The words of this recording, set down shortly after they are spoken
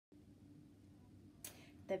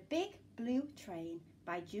The Big Blue Train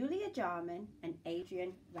by Julia Jarman and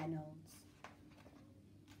Adrian Reynolds.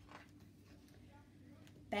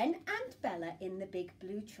 Ben and Bella in the big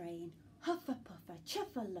blue train. Huffer puffer,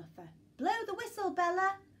 chuffer luffer, blow the whistle,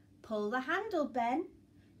 Bella. Pull the handle, Ben.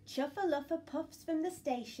 Chuffer luffer puffs from the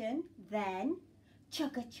station, then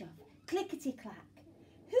chugga chuff, clickety clack.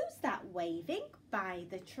 Who's that waving by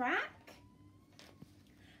the track?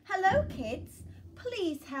 Hello kids,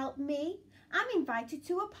 please help me. I'm invited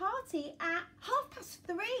to a party at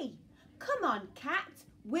 3:30. Come on, Cat,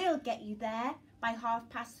 we'll get you there by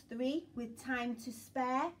 3:30 with time to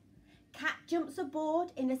spare. Cat jumps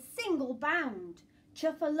aboard in a single bound.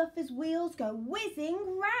 Chuffer-Luffer's wheels go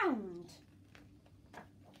whizzing round.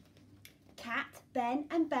 Cat, Ben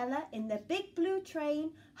and Bella in the big blue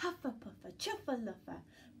train. Huffer-puffer, chuffer-luffer,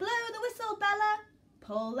 blow the whistle, Bella.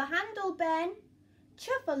 Pull the handle, Ben.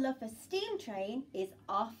 Chuffer-Luffer's steam train is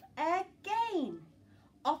off again.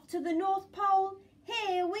 Off to the North Pole,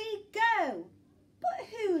 here we go. But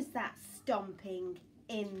who's that stomping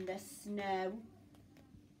in the snow?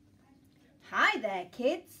 Hi there,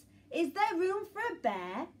 kids. Is there room for a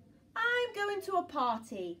bear? I'm going to a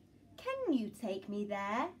party. Can you take me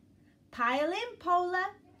there? Pile in,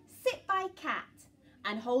 Polar, sit by Cat,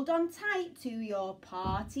 and hold on tight to your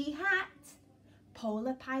party hat.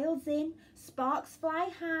 Polar piles in, sparks fly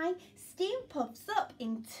high, steam puffs up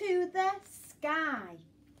into the sky.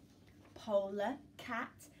 Polar,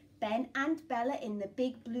 Cat, Ben and Bella in the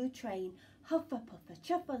big blue train. Huffer puffer,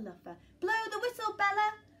 chuffer luffer, blow the whistle,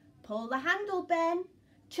 Bella. Pull the handle, Ben.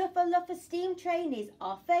 Chuffer luffer steam train is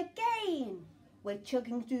off again. We're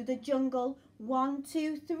chugging through the jungle, 1,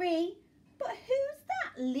 2, 3. But who's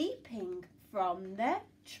that leaping from the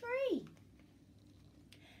tree?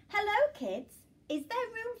 Hello kids, is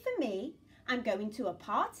there room for me? I'm going to a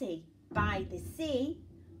party by the sea.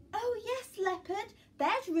 Oh yes, Leopard,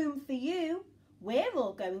 there's room for you. We're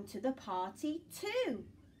all going to the party too.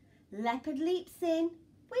 Leopard leaps in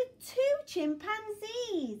with 2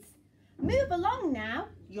 chimpanzees. Move along now,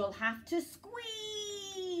 you'll have to squeeze.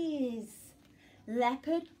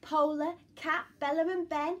 Leopard, Polar, Cat, Bella and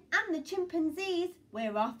Ben and the chimpanzees,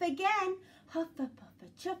 we're off again. Huffer puffer,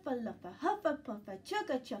 chuffer luffer, huffer puffer,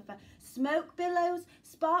 chugga chuffer. Smoke billows,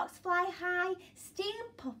 sparks fly high, steam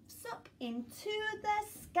puffs up into the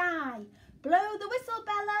sky. Blow the whistle,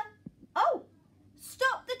 Bella. Oh,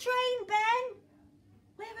 stop the train, Ben.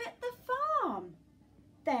 We're at the farm.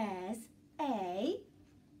 There's a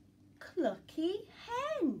clucky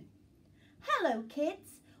hen. Hello,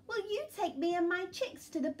 kids. Will you take me and my chicks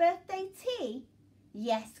to the birthday tea?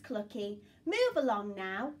 Yes, Clucky. Move along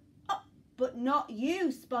now. Oh, but not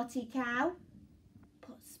you, Spotty Cow.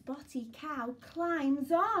 But Spotty Cow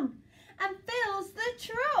climbs on and fills the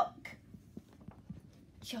truck.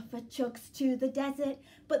 Chuffer chugs to the desert,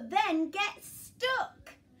 but then gets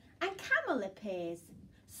stuck. And Camel appears.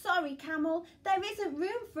 Sorry, Camel, there isn't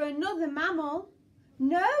room for another mammal.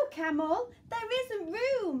 No, Camel, there isn't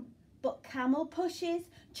room. But Camel pushes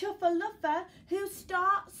Chuffer-Luffer, who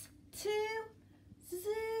starts to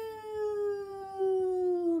zoom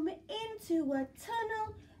into a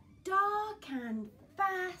tunnel, dark and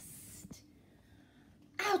fast.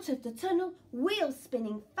 Out of the tunnel, wheels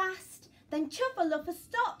spinning fast. Then Chuffer-Luffer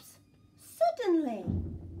stops suddenly.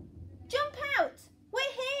 Jump out,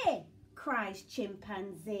 we're here, cries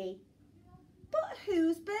Chimpanzee. But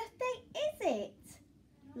whose birthday is it?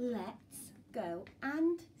 Let's go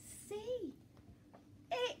and see.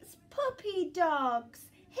 It's Puppy Dog's.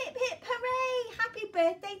 Hip hip hooray, happy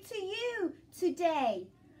birthday to you today.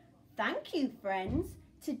 Thank you, friends.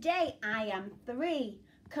 Today I am 3.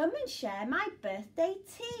 Come and share my birthday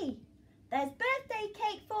tea. There's birthday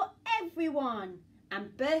cake for everyone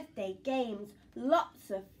and birthday games, lots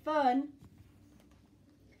of fun.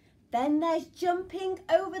 Then there's jumping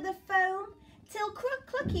over the foam till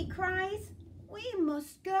Clucky cries, we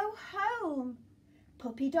must go home.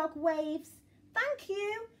 Puppy Dog waves, thank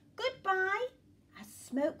you, goodbye, as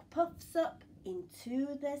smoke puffs up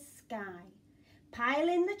into the sky. Pile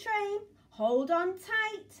in the train, hold on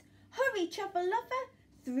tight, hurry Chuffer-Luffer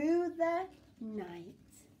through the night.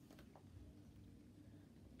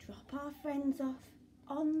 Drop our friends off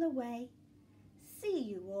on the way, see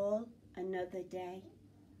you all another day.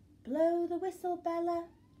 Blow the whistle, Bella,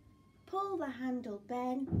 pull the handle,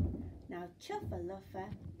 Ben. Now Chuffer-Luffer,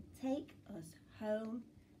 take us home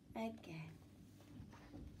again.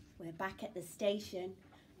 We're back at the station.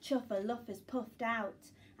 Chuffer-Luffer's puffed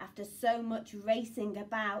out after so much racing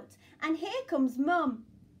about. And here comes Mum.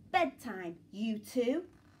 Bedtime, you two.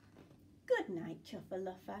 Good night,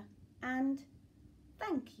 Chuffer-Luffer, and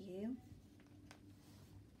thank you